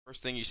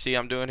First thing you see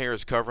I'm doing here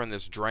is covering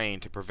this drain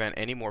to prevent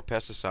any more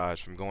pesticides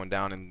from going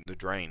down in the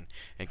drain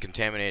and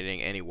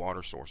contaminating any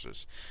water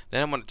sources.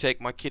 Then I'm going to take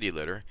my kitty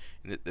litter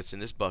that's in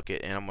this bucket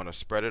and I'm going to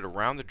spread it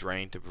around the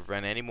drain to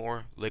prevent any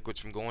more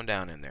liquids from going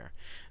down in there.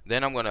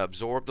 Then I'm going to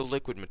absorb the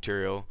liquid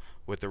material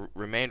with the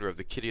remainder of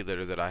the kitty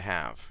litter that I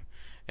have.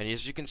 And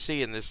as you can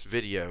see in this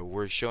video,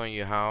 we're showing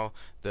you how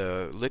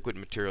the liquid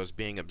material is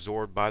being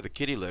absorbed by the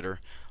kitty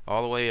litter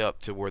all the way up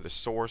to where the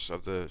source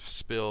of the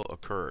spill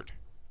occurred.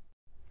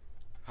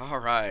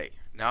 Alright,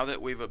 now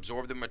that we've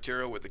absorbed the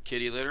material with the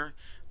kitty litter,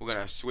 we're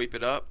going to sweep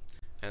it up.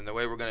 And the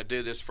way we're going to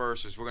do this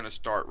first is we're going to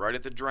start right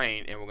at the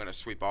drain and we're going to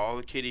sweep all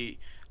the kitty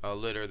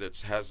litter that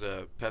has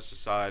a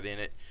pesticide in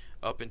it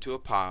up into a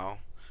pile.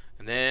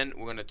 And then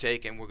we're going to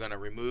take and we're going to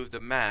remove the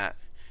mat.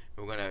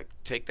 We're going to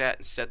take that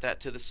and set that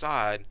to the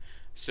side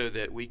so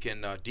that we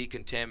can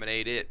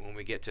decontaminate it when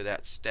we get to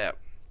that step.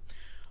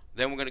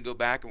 Then we're going to go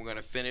back and we're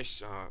going to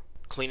finish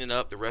cleaning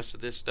up the rest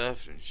of this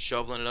stuff and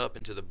shoveling it up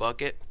into the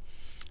bucket.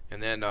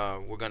 And then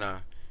we're going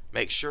to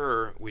make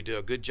sure we do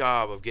a good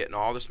job of getting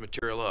all this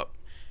material up.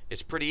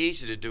 It's pretty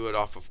easy to do it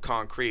off of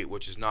concrete,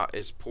 which is not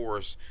as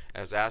porous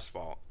as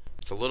asphalt.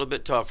 It's a little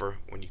bit tougher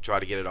when you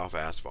try to get it off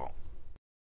asphalt.